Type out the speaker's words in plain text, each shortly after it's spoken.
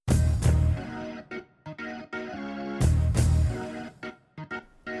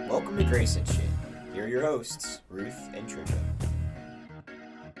Welcome to Grace and Shit. Here are your hosts, Ruth and Trisha.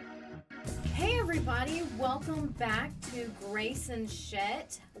 Hey everybody, welcome back to Grace and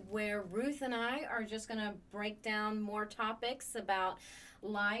Shit, where Ruth and I are just going to break down more topics about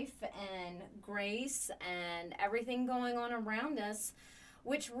life and grace and everything going on around us,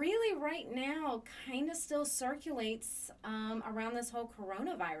 which really right now kind of still circulates around this whole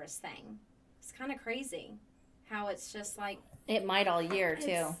coronavirus thing. It's kind of crazy how it's just like... It might all year,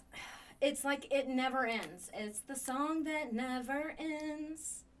 too. It's like it never ends. It's the song that never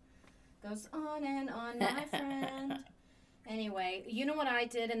ends. Goes on and on, my friend. Anyway, you know what I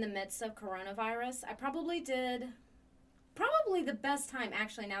did in the midst of coronavirus? I probably did the best time,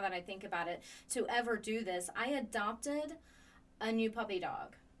 actually, now that I think about it, to ever do this. I adopted a new puppy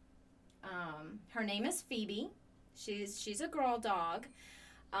dog. Her name is Phoebe. She's a girl dog.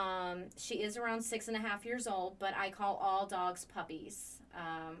 She is around 6.5 years old, but I call all dogs puppies.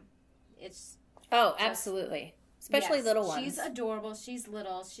 Absolutely. Especially yes, little ones. She's adorable. She's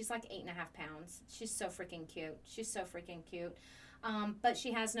little. She's like 8.5 pounds. She's so freaking cute. But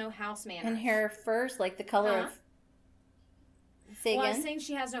she has no house manners. And her fur's like the color of... Say again? I was saying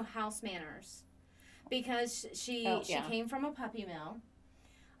she has no house manners because she came from a puppy mill.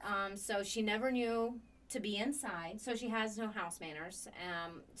 So she never knew to be inside. So she has no house manners.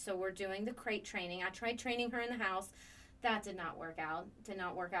 So we're doing the crate training. I tried training her in the house. That did not work out. Did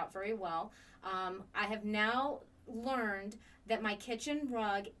not work out very well. I have now learned that my kitchen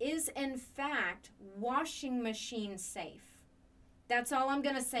rug is in fact washing machine safe. That's all I'm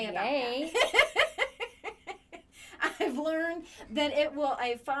going to say about that. I've learned that a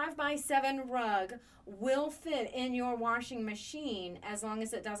 5x7 rug will fit in your washing machine as long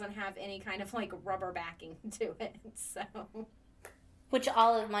as it doesn't have any kind of like rubber backing to it. So, which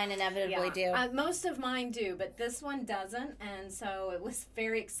all of mine inevitably do. Most of mine do, but this one doesn't, and so it was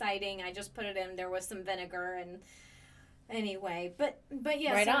very exciting. I just put it in. There was some vinegar, and anyway, but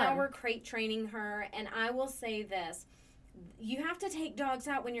yeah. Right so on. Now we're crate training her, and I will say this. You have to take dogs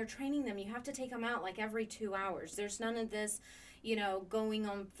out when you're training them. You have to take them out like every 2 hours. There's none of this, going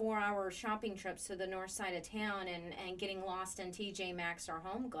on 4-hour shopping trips to the north side of town and getting lost in TJ Maxx or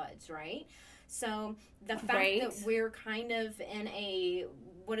Home Goods, right? So the fact that we're kind of in a,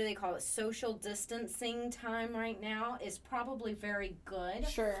 what do they call it, social distancing time right now is probably very good.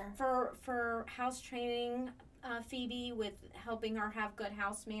 Sure. For house training Phoebe with helping her have good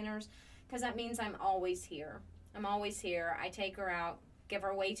house manners, because that means I'm always here. I take her out, give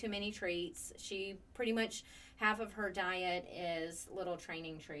her way too many treats. She pretty much, half of her diet is little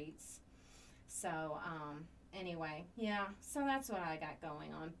training treats. So, anyway, yeah, so that's what I got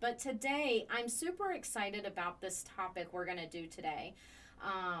going on. But today, I'm super excited about this topic we're going to do today.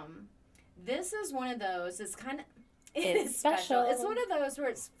 This is one of those, it's special. It's one of those where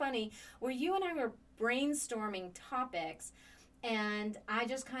it's funny, where you and I were brainstorming topics, and I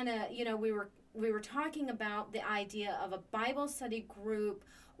just kind of, we were talking about the idea of a Bible study group,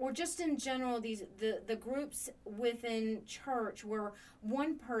 or just in general the groups within church where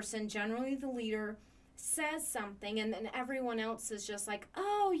one person, generally the leader, says something and then everyone else is just like,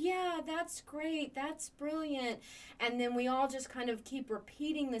 oh yeah, that's great, that's brilliant, and then we all just kind of keep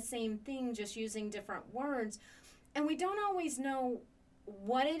repeating the same thing, just using different words, and we don't always know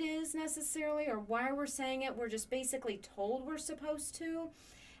what it is necessarily or why we're saying it. We're just basically told we're supposed to.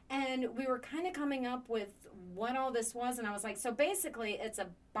 And we were kind of coming up with what all this was, and I was like, so basically it's a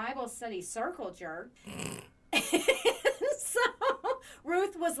Bible study circle jerk. So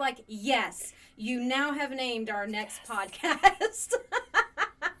Ruth was like, yes, you now have named our next podcast.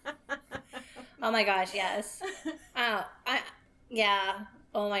 Oh my gosh, yes. Oh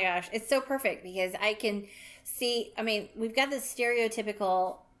my gosh, it's so perfect because I can see, we've got this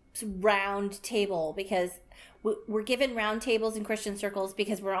stereotypical round table because we're given round tables in Christian circles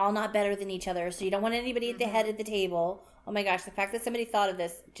because we're all not better than each other. So you don't want anybody at the head of the table. Oh my gosh, the fact that somebody thought of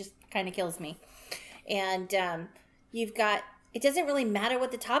this just kind of kills me. And you've got, it doesn't really matter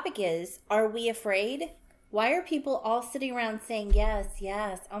what the topic is. Are we afraid? Why are people all sitting around saying yes,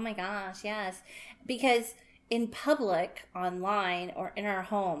 yes, oh my gosh, yes? Because in public, online, or in our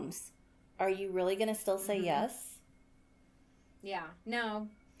homes, are you really going to still say yes? Yeah, no.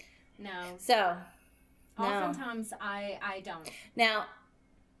 So... Oftentimes, I don't. Now,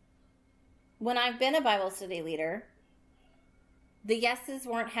 when I've been a Bible study leader, the yeses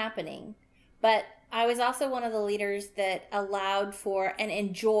weren't happening, but I was also one of the leaders that allowed for and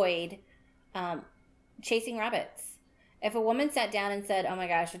enjoyed chasing rabbits. If a woman sat down and said, oh my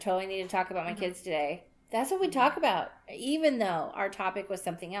gosh, I totally need to talk about my kids today, that's what we talk about, even though our topic was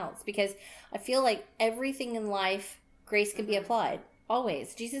something else, because I feel like everything in life, grace can be applied.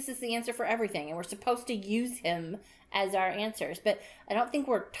 Always. Jesus is the answer for everything, and we're supposed to use him as our answers. But I don't think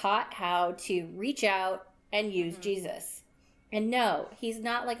we're taught how to reach out and use Jesus. And no, he's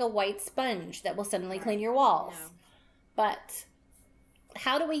not like a white sponge that will suddenly clean your walls. No. But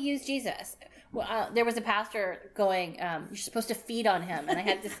how do we use Jesus? Well, there was a pastor going, you're supposed to feed on him. And I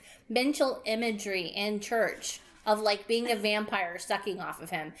had this mental imagery in church of like being a vampire sucking off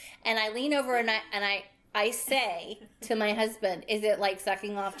of him. And I lean over and I say to my husband, is it like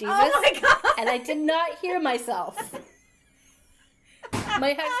sucking off Jesus? Oh my God. And I did not hear myself.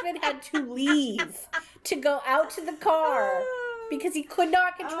 My husband had to leave to go out to the car because he could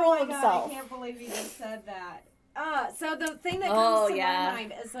not control himself. God, I can't believe you just said that. So the thing that comes to my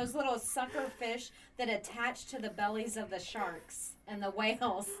mind is those little sucker fish that attach to the bellies of the sharks and the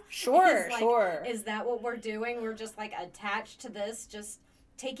whales. Sure. Is that what we're doing? We're just like attached to this, just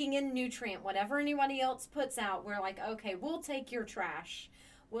taking in nutrient, whatever anybody else puts out. We're like, okay, we'll take your trash.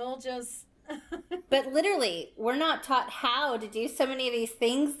 We'll just... But literally, we're not taught how to do so many of these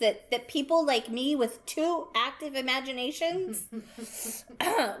things that people like me with two active imaginations.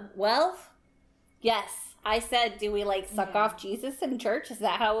 Well, yes. I said, do we like suck off Jesus in church? Is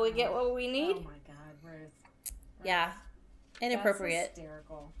that how we get what we need? Oh my God, Ruth. Yeah. Inappropriate. That's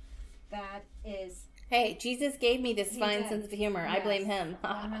hysterical. That is... Hey, Jesus gave me this fine did. sense of humor. Yes, I blame him.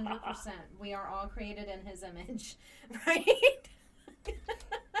 100%. We are all created in his image, right?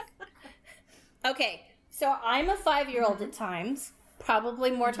 Okay, so I'm a 5-year-old at times,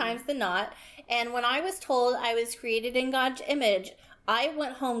 probably more times than not. And when I was told I was created in God's image, I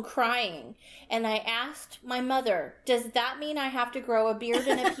went home crying. And I asked my mother, does that mean I have to grow a beard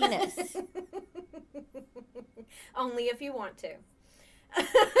and a penis? Only if you want to.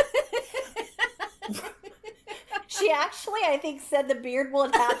 She actually, I think, said the beard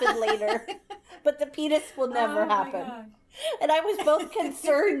will happen later, but the penis will never happen. God. And I was both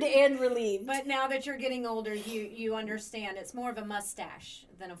concerned and relieved. But now that you're getting older, you understand it's more of a mustache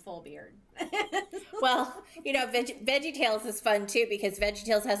than a full beard. Well, you know, VeggieTales is fun too because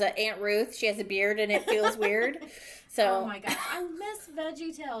VeggieTales has an Aunt Ruth. She has a beard and it feels weird. So, oh my gosh, I miss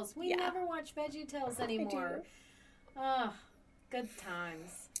VeggieTales. We never watch VeggieTales anymore. Oh, good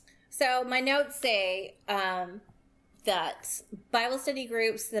times. So my notes say that Bible study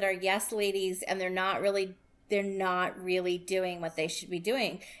groups that are yes ladies and they're not really doing what they should be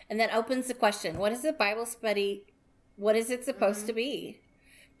doing. And that opens the question, what is a Bible study? What is it supposed to be?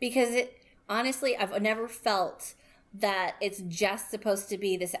 Because honestly, I've never felt that it's just supposed to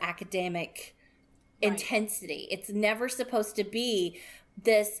be this academic intensity. It's never supposed to be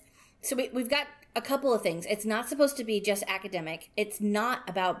this. So we've got a couple of things. It's not supposed to be just academic. It's not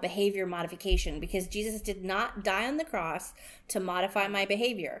about behavior modification because Jesus did not die on the cross to modify my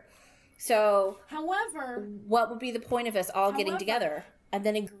behavior. So, however, what would be the point of us all getting together and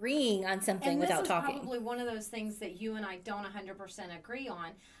then agreeing on something without talking? This is probably one of those things that you and I don't 100% agree on.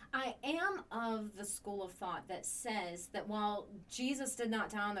 I am of the school of thought that says that while Jesus did not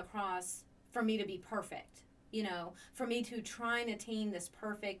die on the cross for me to be perfect, you know, for me to try and attain this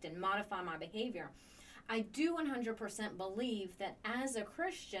perfect and modify my behavior, I do 100% believe that as a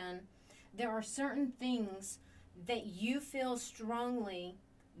Christian, there are certain things that you feel strongly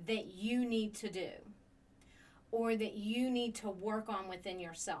that you need to do or that you need to work on within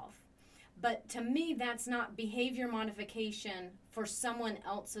yourself. But to me, that's not behavior modification for someone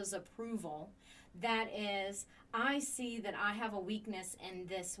else's approval. That is, I see that I have a weakness in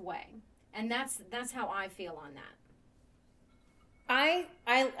this way. And that's how I feel on that.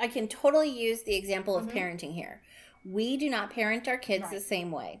 I can totally use the example of parenting here. We do not parent our kids the same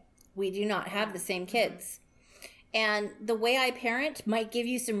way. We do not have the same kids. And the way I parent might give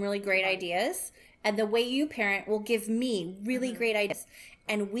you some really great ideas. And the way you parent will give me really great ideas.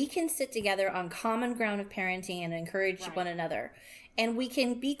 And we can sit together on common ground of parenting and encourage one another. And we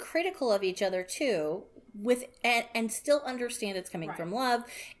can be critical of each other too, and still understand it's coming from love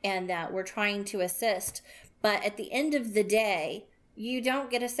and that we're trying to assist. But at the end of the day, you don't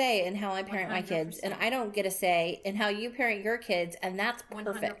get a say in how I parent 100%. My kids. And I don't get a say in how you parent your kids. And that's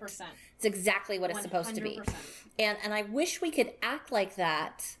perfect. 100%. It's exactly what it's supposed to be. And I wish we could act like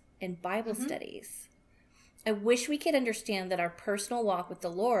that in Bible studies. I wish we could understand that our personal walk with the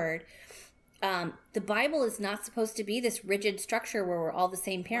Lord, the Bible is not supposed to be this rigid structure where we're all the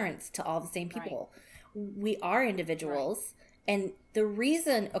same parents to all the same people. We are individuals. And the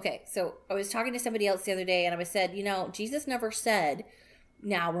reason, so I was talking to somebody else the other day and I said, you know, Jesus never said,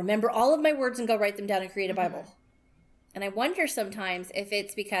 now remember all of my words and go write them down and create a Bible. And I wonder sometimes if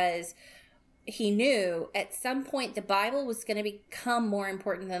it's because he knew at some point the Bible was going to become more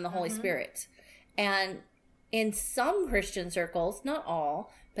important than the Holy Spirit. And in some Christian circles, not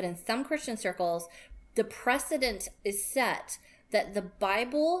all, but in some Christian circles, the precedent is set that the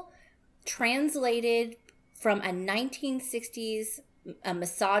Bible translated from a 1960s a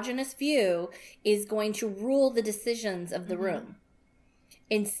misogynist view is going to rule the decisions of the room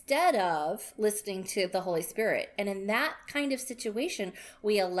instead of listening to the Holy Spirit. And in that kind of situation,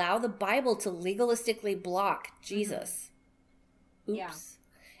 we allow the Bible to legalistically block Jesus. Oops.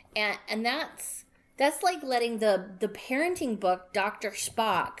 Yeah. And that's like letting the parenting book, Dr.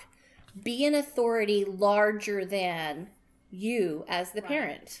 Spock, be an authority larger than you as the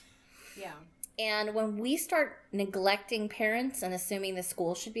parent. Yeah. And when we start neglecting parents and assuming the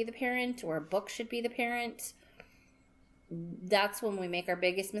school should be the parent or a book should be the parent, that's when we make our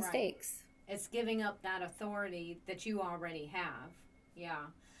biggest mistakes. Right. It's giving up that authority that you already have. Yeah.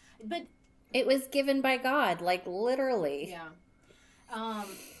 But it was given by God, like literally. Yeah.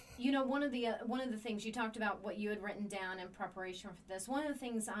 You know, one of the things you talked about, what you had written down in preparation for this, one of the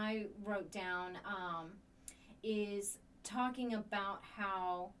things I wrote down is talking about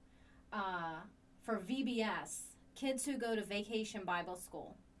how for VBS, kids who go to Vacation Bible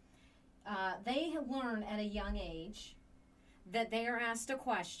School, they have learned at a young age that they are asked a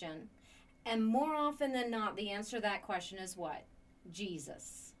question, and more often than not, the answer to that question is what?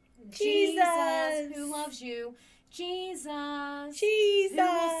 Jesus. Jesus, who loves you. Jesus. Jesus. Who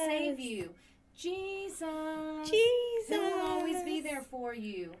will save you. Jesus. Jesus. Who will always be there for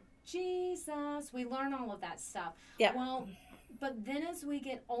you. Jesus. We learn all of that stuff. Yeah. Well, but then as we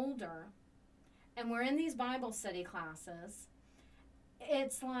get older and we're in these Bible study classes,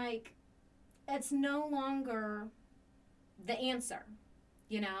 it's like, it's no longer the answer,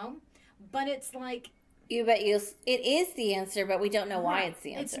 you know? But it's like, it is the answer, but we don't know why it's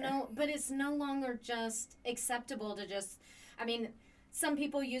the answer. But it's no longer just acceptable to just, I mean, some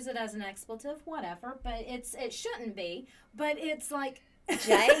people use it as an expletive, whatever, but it shouldn't be. But it's like,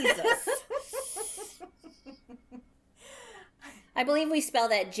 Jesus. I believe we spell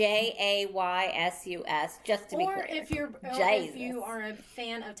that Jaysus, just to be clear. Or if you are a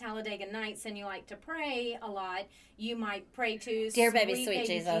fan of Talladega Nights and you like to pray a lot, you might pray to Dear Baby Sweet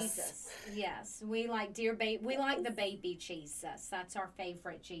Jesus. Yes, we like we like the baby Jesus. That's our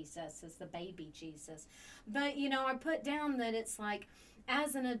favorite Jesus, is the baby Jesus. But you know, I put down that it's like,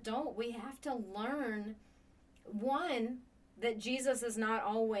 as an adult, we have to learn, one, that Jesus is not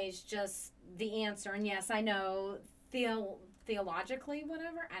always just the answer. And yes, I know theologically,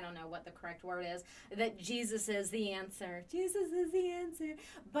 whatever, I don't know what the correct word is, that Jesus is the answer. Jesus is the answer.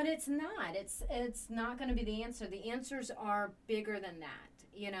 But it's not. It's not going to be the answer. The answers are bigger than that,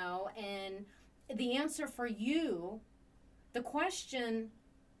 you know, and the answer for you, the question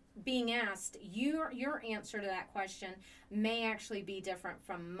being asked, your answer to that question may actually be different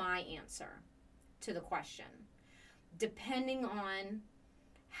from my answer to the question, depending on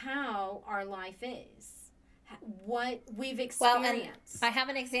how our life is. What we've experienced. Well, and I have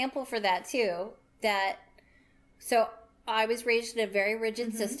an example for that too. So I was raised in a very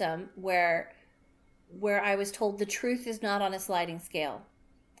rigid system where I was told the truth is not on a sliding scale,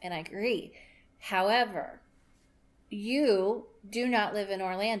 and I agree. However, you do not live in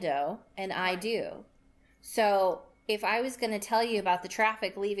Orlando, and I do. So if I was going to tell you about the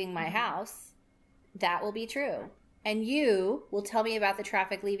traffic leaving my house, that will be true, and you will tell me about the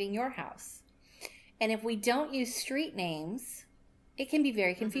traffic leaving your house. And if we don't use street names, it can be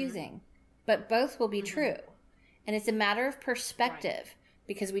very confusing. But both will be true. And it's a matter of perspective,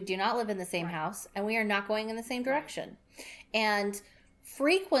 because we do not live in the same house and we are not going in the same direction. And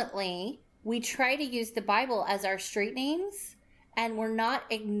frequently, we try to use the Bible as our street names, and we're not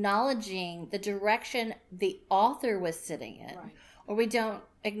acknowledging the direction the author was sitting in. Right. Or we don't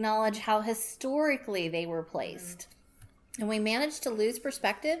acknowledge how historically they were placed. And we manage to lose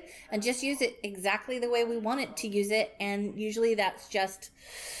perspective and just use it exactly the way we want it to use it. And usually that's just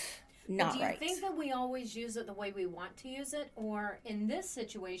not right. Do you think that we always use it the way we want to use it? Or in this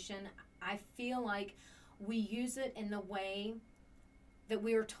situation, I feel like we use it in the way that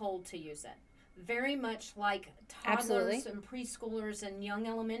we are told to use it. Very much like toddlers and preschoolers and young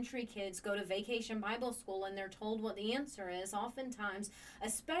elementary kids go to Vacation Bible School and they're told what the answer is. Oftentimes,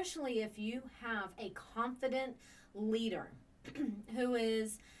 especially if you have a confident leader who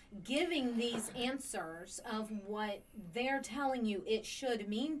is giving these answers of what they're telling you it should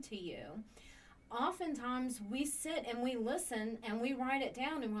mean to you, oftentimes we sit and we listen and we write it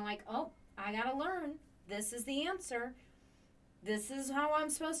down and we're like, oh, I gotta learn. This is the answer. This is how I'm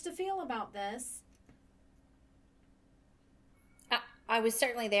supposed to feel about this. I was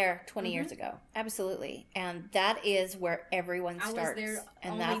certainly there 20 years ago. Absolutely. And that is where everyone starts. I was there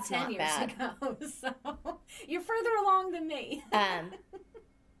and only that's 10 not years bad. ago. So You're further along than me.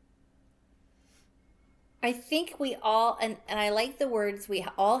 I think we all, and I like the words, we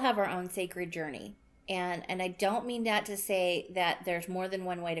all have our own sacred journey. And I don't mean that to say that there's more than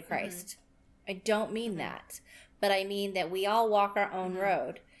one way to Christ. I don't mean that. But I mean that we all walk our own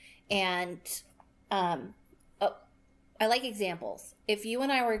road. And I like examples. If you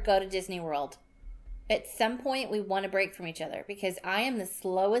and I were to go to Disney World, at some point we want to break from each other because I am the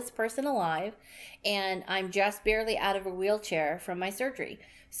slowest person alive and I'm just barely out of a wheelchair from my surgery.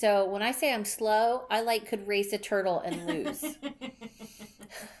 So when I say I'm slow, I could race a turtle and lose.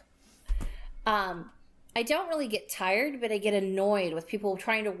 I don't really get tired, but I get annoyed with people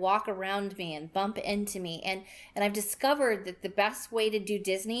trying to walk around me and bump into me. And I've discovered that the best way to do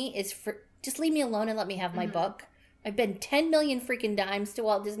Disney is just leave me alone and let me have my book. I've been 10 million freaking times to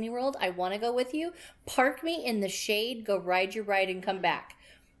Walt Disney World. I want to go with you. Park me in the shade, go ride your ride and come back.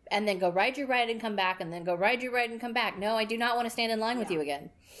 And then go ride your ride and come back, and then go ride your ride and come back. No, I do not want to stand in line with you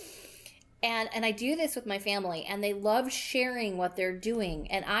again. And I do this with my family, and they love sharing what they're doing.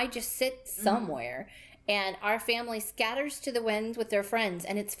 And I just sit somewhere, and our family scatters to the winds with their friends,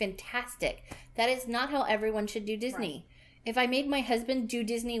 and it's fantastic. That is not how everyone should do Disney. Right. If I made my husband do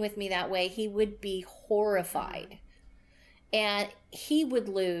Disney with me that way, he would be horrified. And he would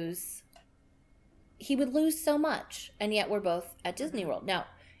lose so much. And yet we're both at Disney World. Now,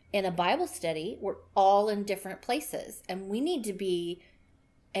 in a Bible study, we're all in different places. And we need to be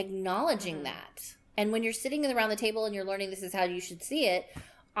acknowledging that. And when you're sitting around the table and you're learning this is how you should see it,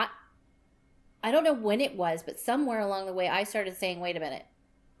 I don't know when it was, but somewhere along the way I started saying, wait a minute.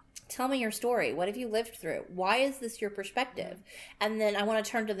 Tell me your story. What have you lived through? Why is this your perspective? And then I want to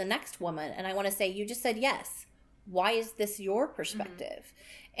turn to the next woman and I want to say, you just said yes. Why is this your perspective?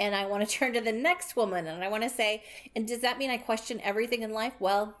 And I want to turn to the next woman and I want to say, and does that mean I question everything in life?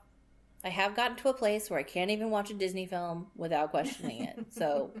 Well, I have gotten to a place where I can't even watch a Disney film without questioning it.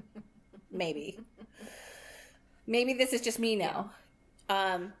 So maybe this is just me now.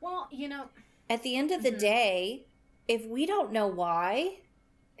 Well, at the end of the day, if we don't know why,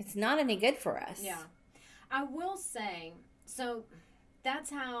 it's not any good for us. Yeah. I will say, so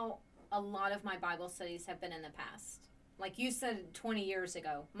that's how a lot of my Bible studies have been in the past. Like you said 20 years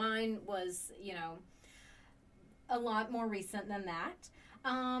ago. Mine was, a lot more recent than that.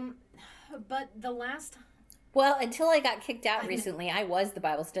 But the last... Well, until I got kicked out recently, I was the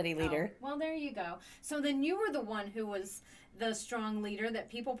Bible study leader. Oh, well, there you go. So then you were the one who was the strong leader that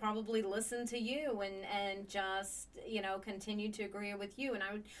people probably listened to you and just, continued to agree with you. And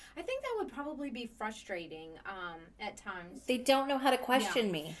I think that would probably be frustrating at times. They don't know how to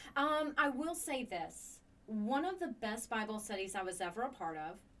question me. I will say this. One of the best Bible studies I was ever a part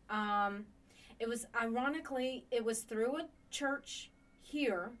of, it was through a church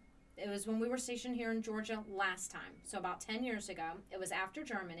here. It was when we were stationed here in Georgia last time. So about 10 years ago. It was after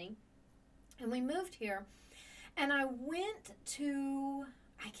Germany. And we moved here. And I went to,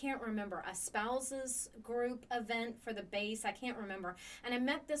 I can't remember, a spouses group event for the base. I can't remember. And I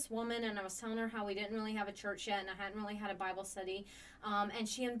met this woman and I was telling her how we didn't really have a church yet and I hadn't really had a Bible study. And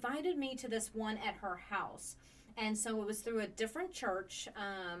she invited me to this one at her house. And so it was through a different church.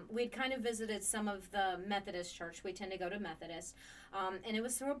 We'd kind of visited some of the Methodist church. We tend to go to Methodist. And it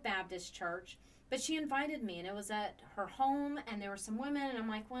was through a Baptist church. But she invited me, and it was at her home, and there were some women, and I'm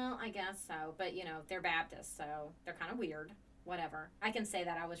like, well, I guess so. But, they're Baptist, so they're kind of weird. Whatever. I can say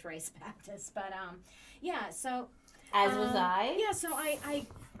that I was raised Baptist. But, yeah, so... As was I. Yeah, so I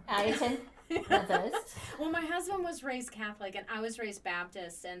attend Methodist. Well, my husband was raised Catholic, and I was raised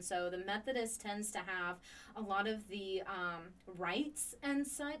Baptist, and so the Methodist tends to have a lot of the rites and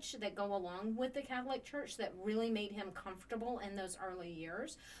such that go along with the Catholic Church that really made him comfortable in those early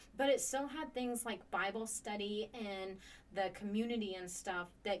years. But it still had things like Bible study and the community and stuff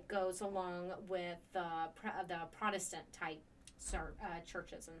that goes along with the Protestant type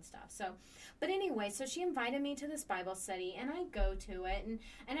churches and stuff. So, but anyway, so she invited me to this Bible study and I go to it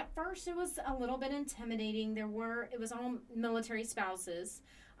and at first it was a little bit intimidating. It was all military spouses.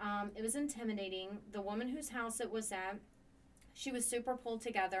 It was intimidating. The woman whose house it was at, she was super pulled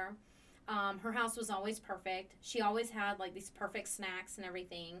together. Her house was always perfect. She always had like these perfect snacks and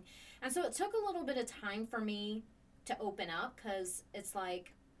everything. And so it took a little bit of time for me to open up because it's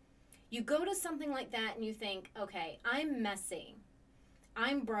like, you go to something like that and you think, okay, I'm messy.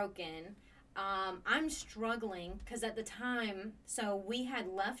 I'm broken. I'm struggling because at the time, so we had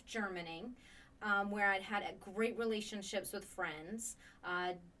left Germany where I'd had great relationships with friends.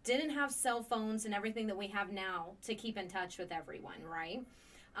 Didn't have cell phones and everything that we have now to keep in touch with everyone, right?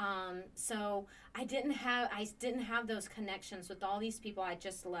 So I didn't have those connections with all these people I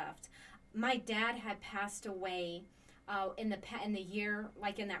just left. my dad had passed away in the year,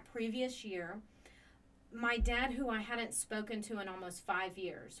 like in that previous year. My dad, who I hadn't spoken to in almost 5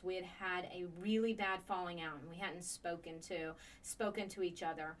 years, we had had a really bad falling out, and we hadn't spoken to each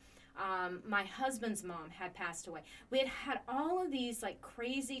other. My husband's mom had passed away. We had had all of these like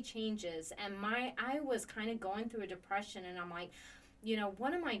crazy changes, and I was kind of going through a depression, and I'm like,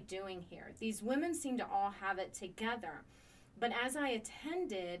 what am I doing here? These women seem to all have it together. But as I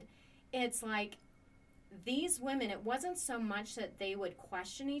attended, it's like these women, it wasn't so much that they would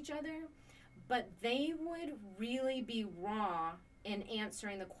question each other, but they would really be raw in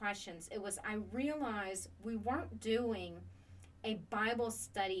answering the questions. I realized we weren't doing a Bible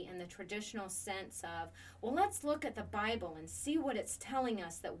study in the traditional sense of, well, let's look at the Bible and see what it's telling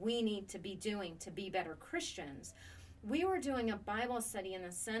us that we need to be doing to be better Christians. We were doing a Bible study in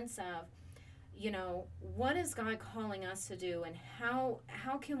the sense of, what is God calling us to do, and how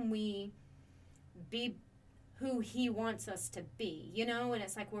can we be who he wants us to be, and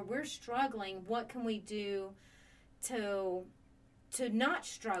it's like, where we're struggling, what can we do to not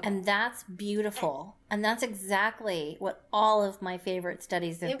struggle? And that's beautiful. And that's exactly what all of my favorite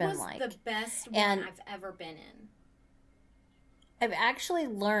studies have been like. It was the best one I've ever been in. I've actually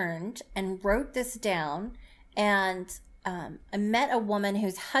learned and wrote this down, and I met a woman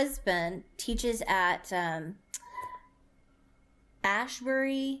whose husband teaches at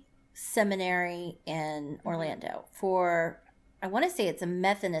Ashbury Seminary in Orlando for, I want to say it's a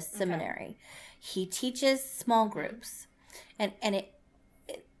Methodist seminary. He teaches small groups, and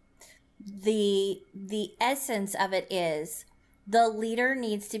the essence of it is the leader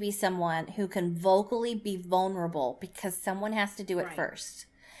needs to be someone who can vocally be vulnerable, because someone has to do it first.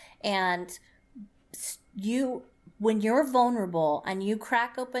 And when you're vulnerable and you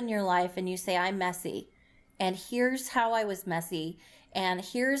crack open your life and you say, I'm messy, and here's how I was messy, and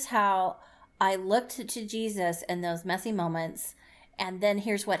here's how I looked to Jesus in those messy moments, and then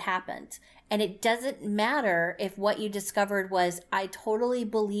here's what happened. And it doesn't matter if what you discovered was, I totally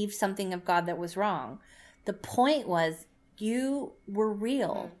believed something of God that was wrong. The point was, you were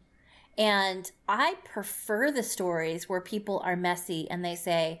real. And I prefer the stories where people are messy and they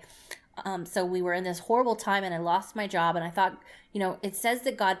say, so we were in this horrible time and I lost my job, and I thought, it says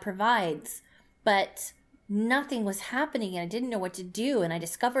that God provides, but nothing was happening and I didn't know what to do. And I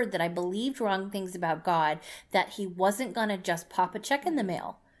discovered that I believed wrong things about God, that he wasn't going to just pop a check in the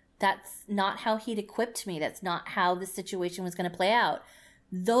mail. That's not how he'd equipped me. That's not how the situation was going to play out.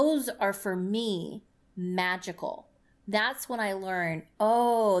 Those are, for me, magical. That's when I learned,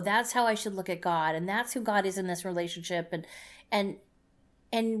 that's how I should look at God, and that's who God is in this relationship. And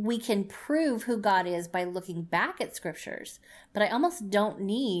we can prove who God is by looking back at scriptures. But I almost don't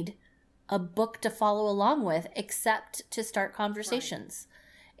need a book to follow along with, except to start conversations.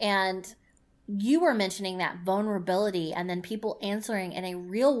 Right. And you were mentioning that vulnerability, and then people answering in a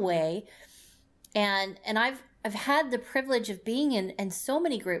real way. And I've had the privilege of being in so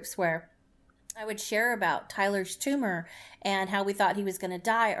many groups where I would share about Tyler's tumor and how we thought he was going to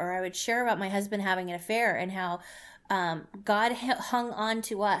die, or I would share about my husband having an affair and how God hung on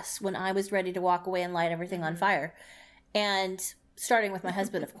to us when I was ready to walk away and light everything on fire. And starting with my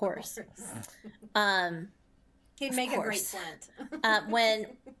husband, of course. He'd make a great plant.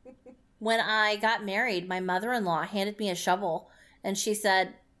 When I got married, my mother-in-law handed me a shovel, and she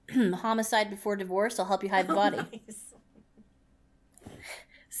said, homicide before divorce, I'll help you hide the body. Nice.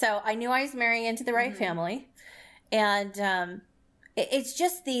 So I knew I was marrying into the right family. And it's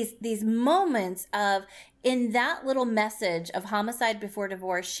just these moments of, in that little message of homicide before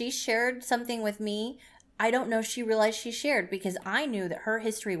divorce, she shared something with me I don't know she realized she shared, because I knew that her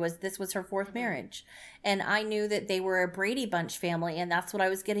history was, this was her fourth marriage. And I knew that they were a Brady Bunch family, and that's what I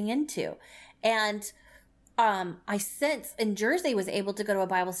was getting into. And I since in Jersey was able to go to a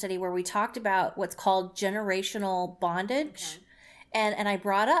Bible study where we talked about what's called generational bondage. Okay. And I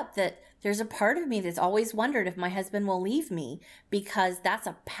brought up that there's a part of me that's always wondered if my husband will leave me, because that's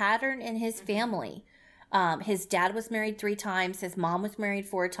a pattern in his family. His dad was married 3 times. His mom was married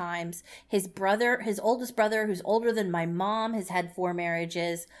 4 times. His oldest brother, who's older than my mom, has had 4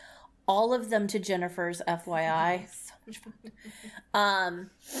 marriages, all of them to Jennifer's, FYI. So much fun.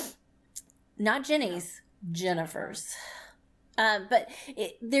 Not Jenny's, Jennifer's. But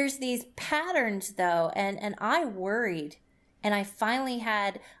there's these patterns, though, and I worried. And I finally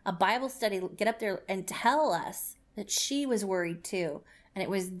had a Bible study get up there and tell us that she was worried too. And it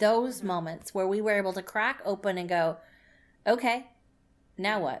was those moments where we were able to crack open and go, okay,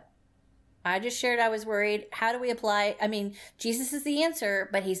 now what? I just shared I was worried. How do we apply? I mean, Jesus is the answer,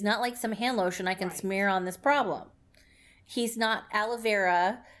 but he's not like some hand lotion I can smear on this problem. He's not aloe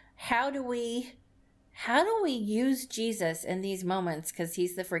vera, how do we use Jesus in these moments? Because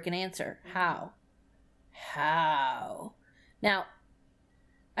he's the freaking answer. How? Now,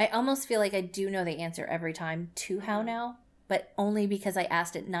 I almost feel like I do know the answer every time to how now, but only because I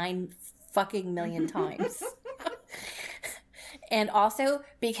asked it 9 fucking million times. And also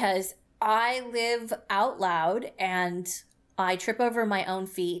because I live out loud and I trip over my own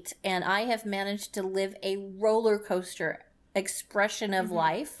feet, and I have managed to live a roller coaster expression of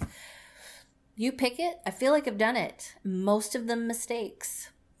life. You pick it. I feel like I've done it. Most of them mistakes.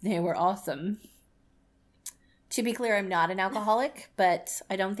 They were awesome. To be clear, I'm not an alcoholic, but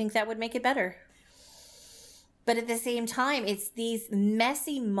I don't think that would make it better. But at the same time, it's these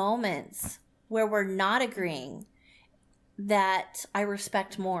messy moments where we're not agreeing that I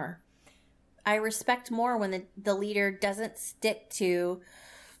respect more. I respect more when the leader doesn't stick to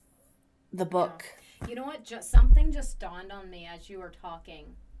the book. Yeah. You know what? Something just dawned on me as you were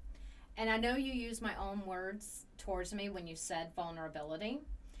talking. And I know you used my own words towards me when you said vulnerability.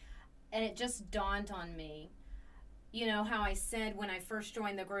 And it just dawned on me. You know how I said when I first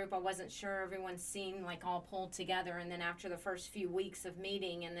joined the group, I wasn't sure everyone seemed like all pulled together. And then after the first few weeks of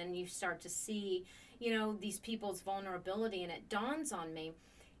meeting, and then you start to see, you know, these people's vulnerability. And it dawns on me,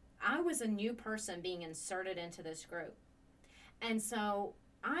 I was a new person being inserted into this group. And so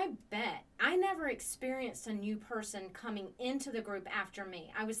I bet I never experienced a new person coming into the group after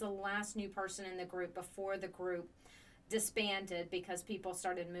me. I was the last new person in the group before the group disbanded because people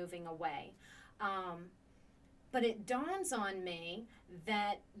started moving away. But it dawns on me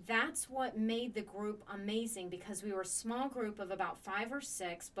that that's what made the group amazing, because we were a small group of about 5 or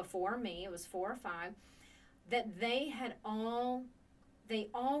 6 before me. It was 4 or 5. That they all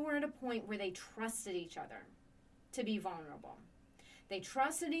were at a point where they trusted each other to be vulnerable. They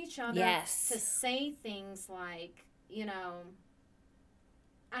trusted each other to say things like, you know,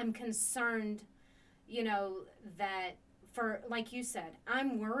 I'm concerned, you know, that for, like you said,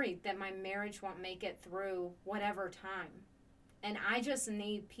 I'm worried that my marriage won't make it through whatever time. And I just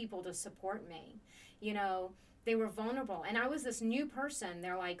need people to support me. You know, they were vulnerable. And I was this new person.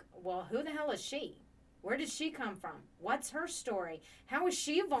 They're like, well, who the hell is she? Where did she come from? What's her story? How is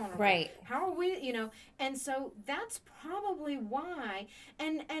she vulnerable? Right. How are we, you know? And so that's probably why.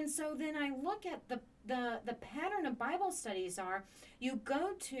 And so then I look at the pattern of Bible studies are, you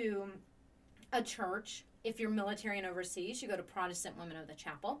go to a church. If you're military and overseas, you go to Protestant Women of the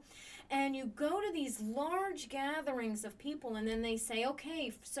Chapel, and you go to these large gatherings of people, and then they say,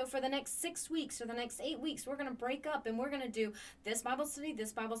 okay, so for the next 6 weeks or the next 8 weeks, we're going to break up, and we're going to do this Bible study,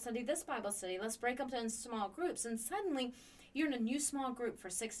 this Bible study, this Bible study. Let's break up in small groups. And suddenly, you're in a new small group for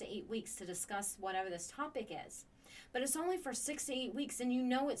 6 to 8 weeks to discuss whatever this topic is. But it's only for 6 to 8 weeks, and you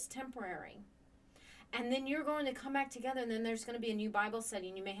know it's temporary. And then you're going to come back together, and then there's going to be a new Bible study,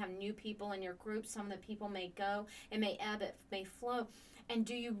 and you may have new people in your group. Some of the people may go. It may ebb, it may flow. And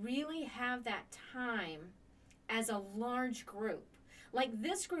do you really have that time as a large group? Like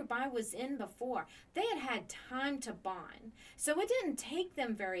this group I was in before, they had time to bond. So it didn't take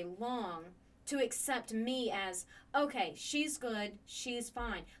them very long to accept me as, okay, she's good, she's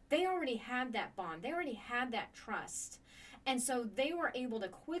fine. They already had that bond. They already had that trust. And so they were able to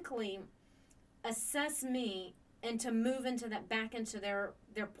quickly assess me and to move into that, back into their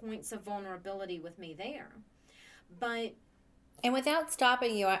points of vulnerability with me there. But and without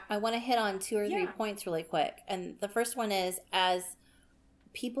stopping you, I want to hit on 2 or 3 points really quick. And the first one is, as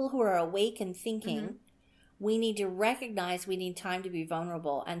people who are awake and thinking, we need to recognize we need time to be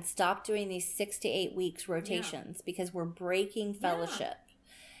vulnerable and stop doing these 6 to 8 weeks rotations because we're breaking fellowship.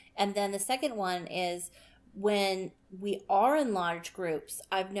 And then the second one is, when we are in large groups,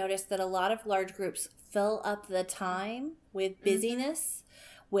 I've noticed that a lot of large groups fill up the time with busyness,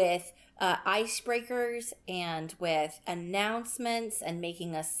 with icebreakers, and with announcements, and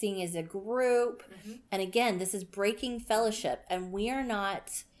making us sing as a group. And again, this is breaking fellowship, and we are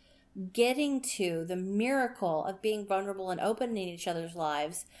not getting to the miracle of being vulnerable and open in each other's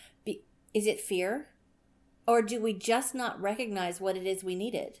lives. Is it fear? Or do we just not recognize what it is we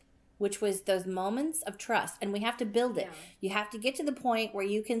needed? Which was those moments of trust. And we have to build it. You have to get to the point where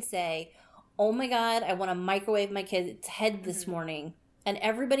you can say, oh my God, I want to microwave my kid's head this morning. And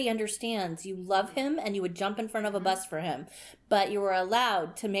everybody understands you love him and you would jump in front of a bus for him. But you were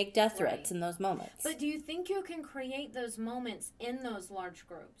allowed to make death threats in those moments. But do you think you can create those moments in those large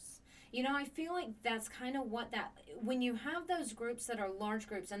groups? You know, I feel like that's kind of what when you have those groups that are large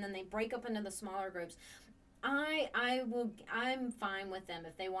groups and then they break up into the smaller groups, I'm fine with them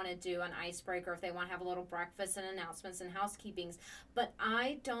if they want to do an icebreaker, if they want to have a little breakfast and announcements and housekeepings. But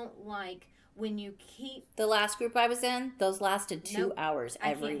I don't like when you keep The last group I was in, those lasted 2 Nope, hours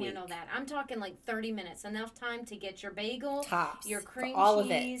I every can't week. handle that. I'm talking like 30 minutes, enough time to get your bagel, Tops. your cream all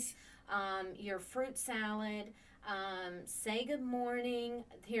cheese, your fruit salad, say good morning.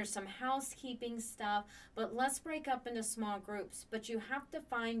 Here's some housekeeping stuff, but let's break up into small groups. But you have to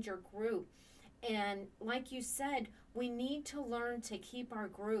find your group. And like you said, we need to learn to keep our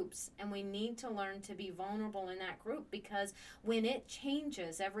groups, and we need to learn to be vulnerable in that group, because when it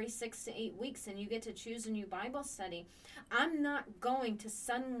changes every 6 to 8 weeks and you get to choose a new Bible study, I'm not going to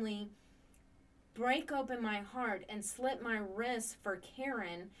suddenly break open my heart and slit my wrist for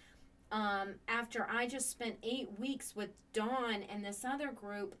Karen after I just spent 8 weeks with Dawn and this other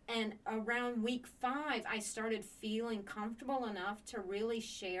group, and around week 5 I started feeling comfortable enough to really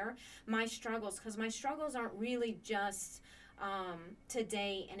share my struggles, because my struggles aren't really just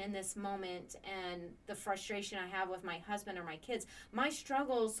today and in this moment and the frustration I have with my husband or my kids. My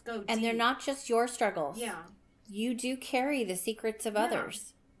struggles go deep. And they're not just your struggles. Yeah. You do carry the secrets of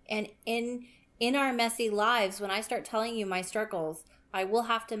others. And in our messy lives, when I start telling you my struggles, I will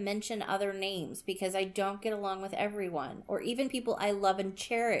have to mention other names, because I don't get along with everyone, or even people I love and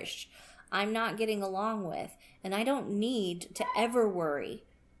cherish I'm not getting along with. And I don't need to ever worry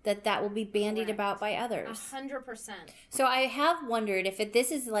that will be bandied Correct. about by others. 100%. So I have wondered if this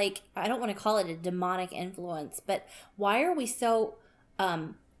is like, I don't want to call it a demonic influence, but why are we so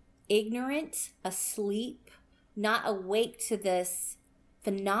ignorant, asleep, not awake to this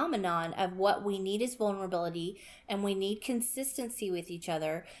phenomenon of what we need is vulnerability, and we need consistency with each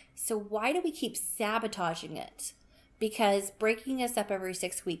other? So why do we keep sabotaging it? Because breaking us up every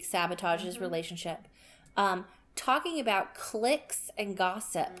 6 weeks sabotages relationship. Talking about cliques and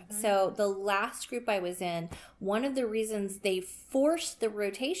gossip. So the last group I was in, one of the reasons they forced the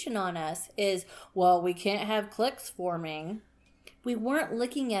rotation on us is, well, we can't have cliques forming. We weren't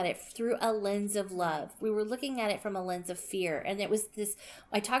looking at it through a lens of love. We were looking at it from a lens of fear. And it was this,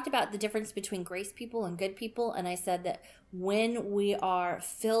 I talked about the difference between grace people and good people. And I said that when we are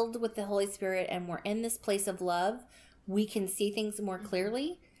filled with the Holy Spirit and we're in this place of love, we can see things more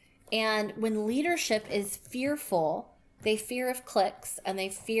clearly. And when leadership is fearful, they fear of cliques, and they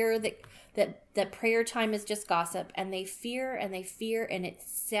fear that prayer time is just gossip, and they fear, and it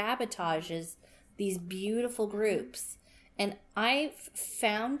sabotages these beautiful groups. And I've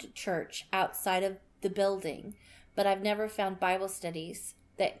found church outside of the building, but I've never found Bible studies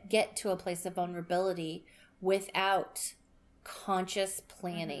that get to a place of vulnerability without conscious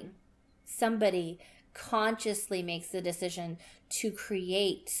planning. Somebody consciously makes the decision to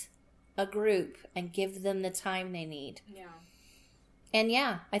create a group and give them the time they need. Yeah. And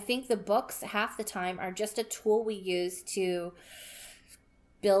yeah, I think the books half the time are just a tool we use to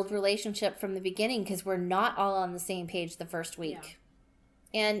build relationship from the beginning, because we're not all on the same page the first week.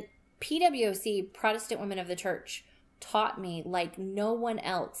 Yeah. And PWOC, Protestant Women of the Church, taught me like no one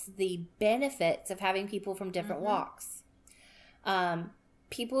else the benefits of having people from different walks.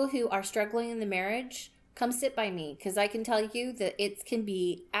 People who are struggling in the marriage, come sit by me, because I can tell you that it can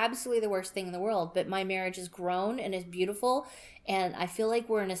be absolutely the worst thing in the world, but my marriage has grown and is beautiful, and I feel like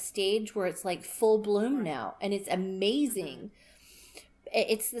we're in a stage where it's like full bloom now, and it's amazing.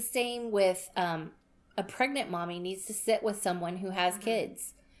 It's the same with a pregnant mommy needs to sit with someone who has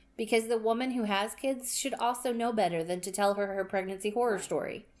kids, because the woman who has kids should also know better than to tell her pregnancy horror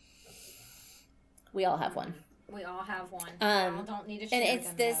story. We all have one. We all have one. We all don't need to share and it's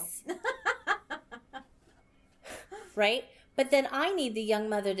them, this right? But then I need the young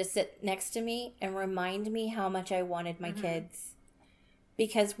mother to sit next to me and remind me how much I wanted my kids.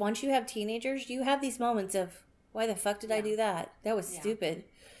 Because once you have teenagers, you have these moments of, why the fuck did I do that? That was stupid.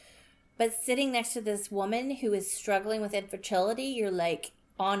 But sitting next to this woman who is struggling with infertility, you're like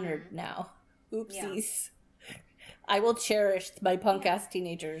honored now. Oopsies. Yeah. I will cherish my punk ass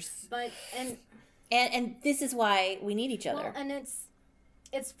teenagers. But and this is why we need each other. Well, and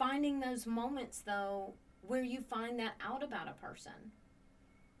it's finding those moments though where you find that out about a person.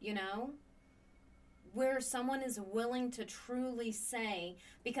 You know? Where someone is willing to truly say,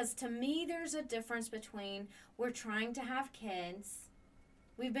 because to me there's a difference between we're trying to have kids,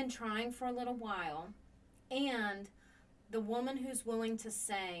 we've been trying for a little while, and the woman who's willing to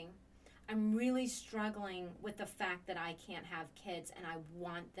say, I'm really struggling with the fact that I can't have kids and I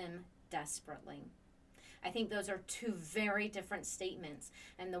want them desperately. I think those are two very different statements.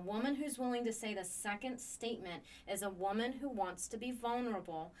 And the woman who's willing to say the second statement is a woman who wants to be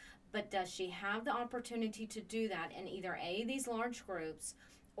vulnerable, but does she have the opportunity to do that in either A, these large groups,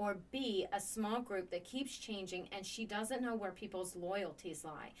 or B, a small group that keeps changing and she doesn't know where people's loyalties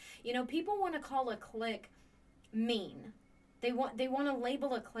lie. You know, people want to call a clique mean. They want to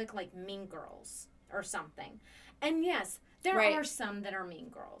label a clique like Mean Girls or something. And yes, there Right. are some that are mean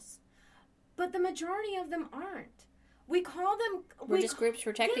girls, but the majority of them aren't. We call them We're just groups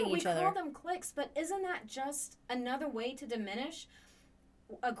protecting we each other. call them cliques, but isn't that just another way to diminish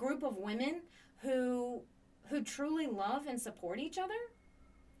a group of women who truly love and support each other?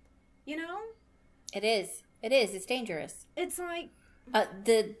 You know? It is. It's dangerous. It's like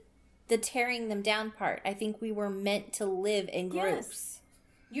The tearing them down part. I think we were meant to live in groups. Yes.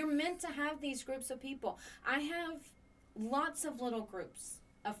 You're meant to have these groups of people. I have lots of little groups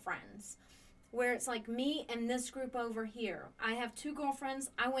of friends where it's like me and this group over here. I have 2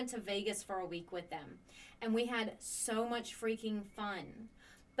 girlfriends. I went to Vegas for a week with them, and we had so much freaking fun.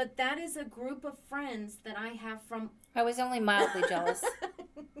 But that is a group of friends that I have from... I was only mildly jealous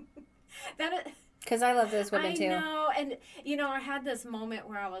that because I love those women I too. know, and I had this moment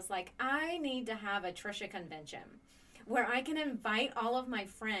where I was like, I need to have a Trisha convention where I can invite all of my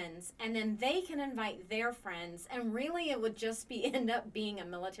friends, and then they can invite their friends, and really it would just end up being a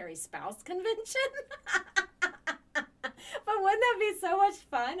military spouse convention. But wouldn't that be so much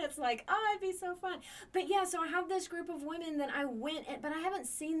fun? It's like, oh, it'd be so fun. But yeah, so I have this group of women that I went, but I haven't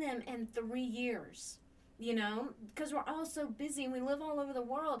seen them in 3 years. Because we're all so busy and we live all over the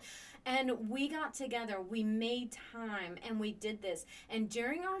world. And we got together, we made time, and we did this. And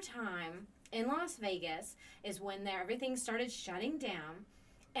during our time in Las Vegas is when everything started shutting down.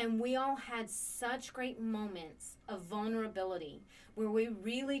 And we all had such great moments of vulnerability where we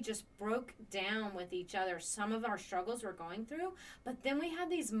really just broke down with each other some of our struggles we're going through. But then we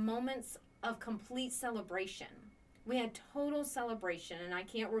had these moments of complete celebration. We had total celebration, and I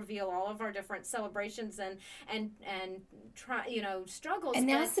can't reveal all of our different celebrations and struggles. And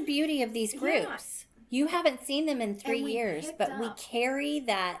that's the beauty of these groups. Yeah. You haven't seen them in 3 years, but we carry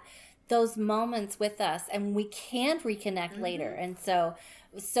those moments with us, and we can reconnect later. And so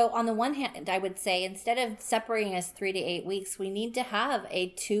on the one hand, I would say instead of separating us 3 to 8 weeks, we need to have a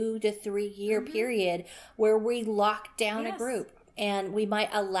 2 to 3 year period where we lock down a group, and we might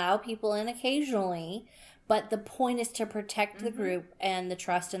allow people in occasionally. But the point is to protect the group and the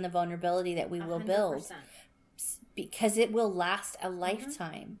trust and the vulnerability that we will 100%. Build, because it will last a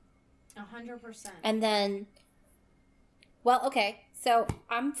lifetime. 100%. And then, well, okay, so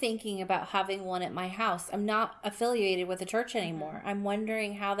I'm thinking about having one at my house. I'm not affiliated with a church anymore. I'm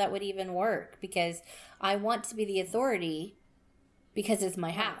wondering how that would even work, because I want to be the authority because it's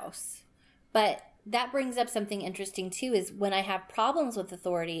my house. But that brings up something interesting too, is when I have problems with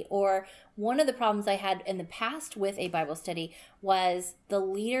authority, or one of the problems I had in the past with a Bible study was the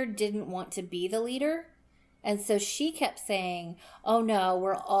leader didn't want to be the leader. And so she kept saying, oh no,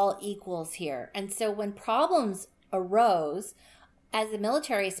 we're all equals here. And so when problems arose, as a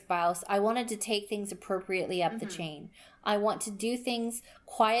military spouse, I wanted to take things appropriately up the chain. I want to do things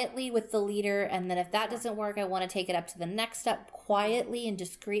quietly with the leader, and then if that doesn't work, I want to take it up to the next step quietly and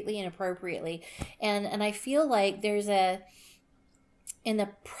discreetly and appropriately. And I feel like there's in the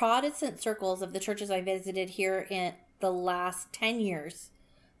Protestant circles of the churches I visited here in the last 10 years,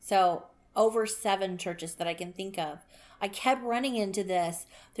 so over 7 churches that I can think of, I kept running into this.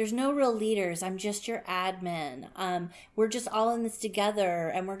 There's no real leaders. I'm just your admin. We're just all in this together,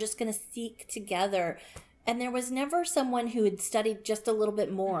 and we're just going to seek together. And there was never someone who had studied just a little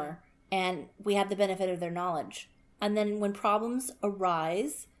bit more, and we had the benefit of their knowledge. And then when problems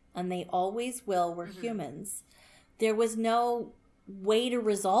arise, and they always will, we're humans, there was no way to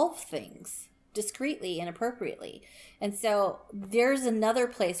resolve things discreetly and appropriately. And so there's another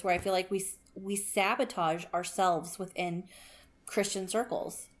place where I feel like we sabotage ourselves within Christian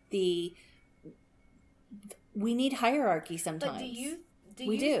circles. We need hierarchy sometimes. But do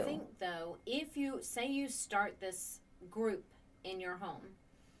you think, though, if you start this group in your home,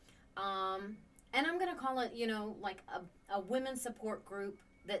 and I'm going to call it, like a women's support group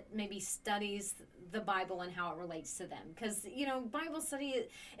that maybe studies the Bible and how it relates to them, because Bible study,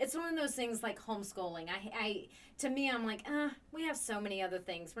 it's one of those things like homeschooling. To me, I'm like, we have so many other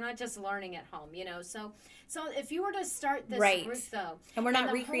things. We're not just learning at home, So if you were to start this group, though, and we're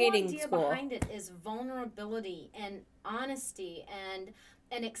not recreating the whole idea school behind it is vulnerability and honesty and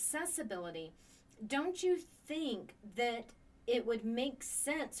accessibility. Don't you think that it would make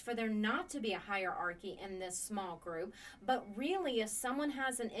sense for there not to be a hierarchy in this small group, but really if someone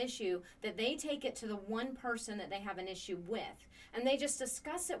has an issue, that they take it to the one person that they have an issue with, and they just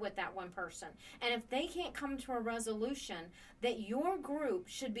discuss it with that one person. And if they can't come to a resolution, that your group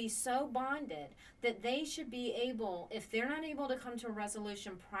should be so bonded that they should be able, if they're not able to come to a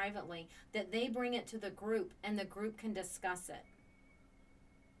resolution privately, that they bring it to the group and the group can discuss it.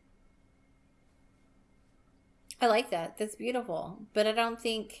 I like that. That's beautiful. But I don't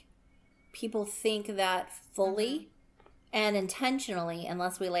think people think that fully and intentionally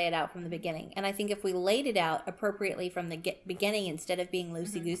unless we lay it out from the beginning. And I think if we laid it out appropriately from the beginning instead of being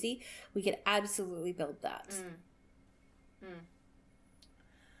loosey-goosey, we could absolutely build that.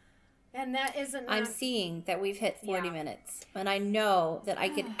 And that isn't... I'm seeing that we've hit 40 minutes. And I know that I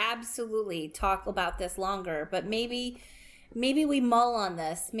could absolutely talk about this longer. But maybe we mull on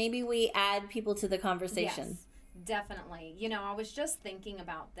this. Maybe we add people to the conversation. Yes, definitely. You know, I was just thinking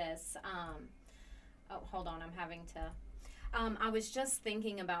about this. Hold on. I'm having to... I was just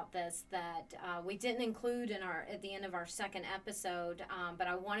thinking about this that we didn't include at the end of our second episode, but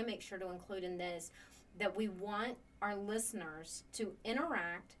I want to make sure to include in this that we want our listeners to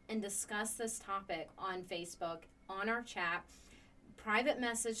interact and discuss this topic on Facebook, on our chat, private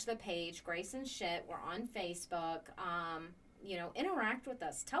message the page, Grace and Shit. We're on Facebook. Interact with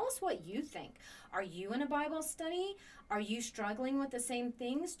us. Tell us what you think. Are you in a Bible study? Are you struggling with the same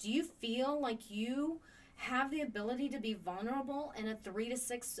things? Do you feel like you have the ability to be vulnerable in a 3 to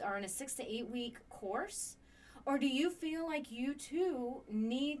 6 or in a 6 to 8 week course? Or do you feel like you too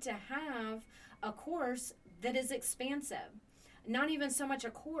need to have a course that is expansive? Not even so much a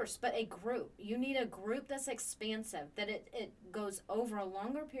course, but a group. You need a group that's expansive, that it goes over a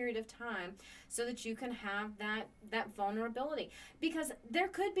longer period of time so that you can have that vulnerability. Because there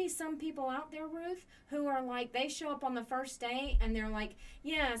could be some people out there, Ruth, who are like, they show up on the first day and they're like,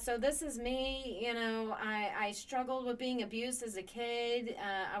 yeah, so this is me. You know, I struggled with being abused as a kid.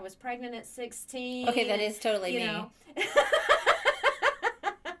 I was pregnant at 16. Okay, that is totally me. Know.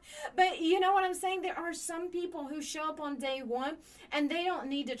 But you know what I'm saying? There are some people who show up on day one and they don't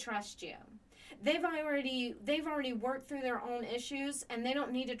need to trust you. They've already worked through their own issues and they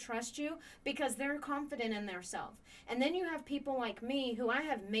don't need to trust you because they're confident in themselves. And then you have people like me who I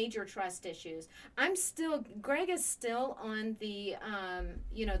have major trust issues. Greg is still on the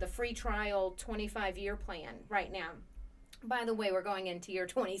the free trial 25-year plan right now. By the way, we're going into year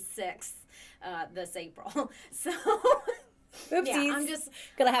 26 this April. So Oopsies. Yeah, I'm just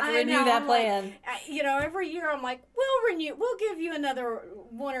gonna have to renew that plan. Like, every year I'm like, we'll give you another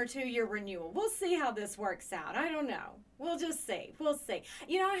 1 or 2 year renewal. We'll see how this works out. I don't know. We'll just see. We'll see.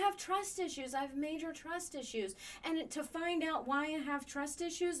 I have trust issues. I have major trust issues. And to find out why I have trust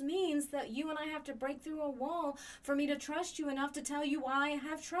issues means that you and I have to break through a wall for me to trust you enough to tell you why I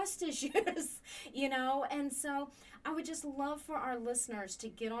have trust issues, And so I would just love for our listeners to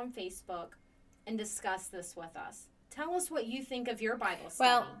get on Facebook and discuss this with us. Tell us what you think of your Bible study.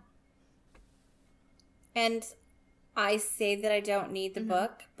 Well, and I say that I don't need the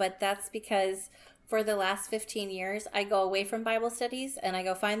book, but that's because for the last 15 years, I go away from Bible studies and I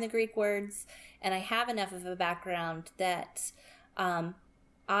go find the Greek words, and I have enough of a background that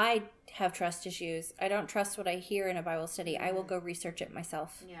I have trust issues. I don't trust what I hear in a Bible study. I will go research it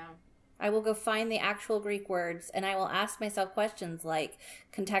myself. Yeah. I will go find the actual Greek words, and I will ask myself questions like,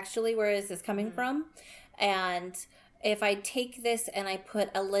 contextually, where is this coming from? And if I take this and I put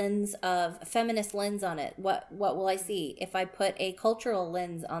a feminist lens on it, what will I see? If I put a cultural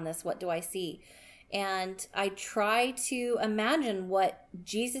lens on this, what do I see? And I try to imagine what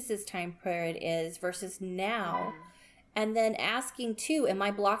Jesus's time period is versus now. And then asking too, am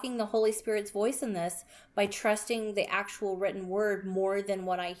I blocking the Holy Spirit's voice in this by trusting the actual written word more than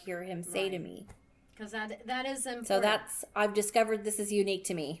what I hear him say to me? Because that is important. So I've discovered this is unique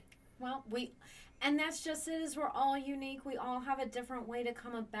to me. Well, and that's just it, is we're all unique. We all have a different way to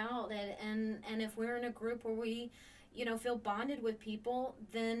come about it. And if we're in a group where we, feel bonded with people,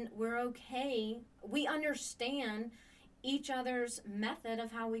 then we're okay. We understand each other's method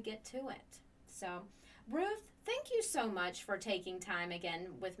of how we get to it. So, Ruth, thank you so much for taking time again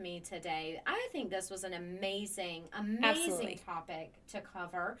with me today. I think this was an amazing Absolutely. topic to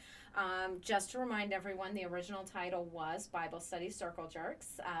cover. Just to remind everyone, the original title was Bible Study Circle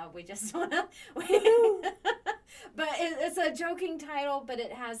Jerks. We just want to... But it's a joking title, but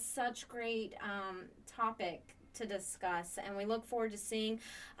it has such great topic to discuss, and we look forward to seeing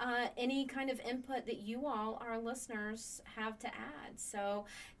any kind of input that you all, our listeners, have to add. So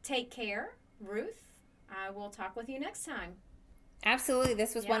take care, Ruth. I will talk with you next time. Absolutely.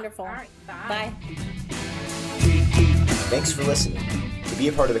 This was wonderful. All right. Bye. Bye. Thanks for listening. To be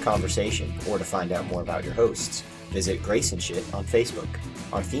a part of the conversation or to find out more about your hosts, visit Grace and Shit on Facebook.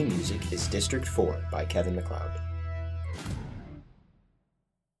 Our theme music is District 4 by Kevin MacLeod.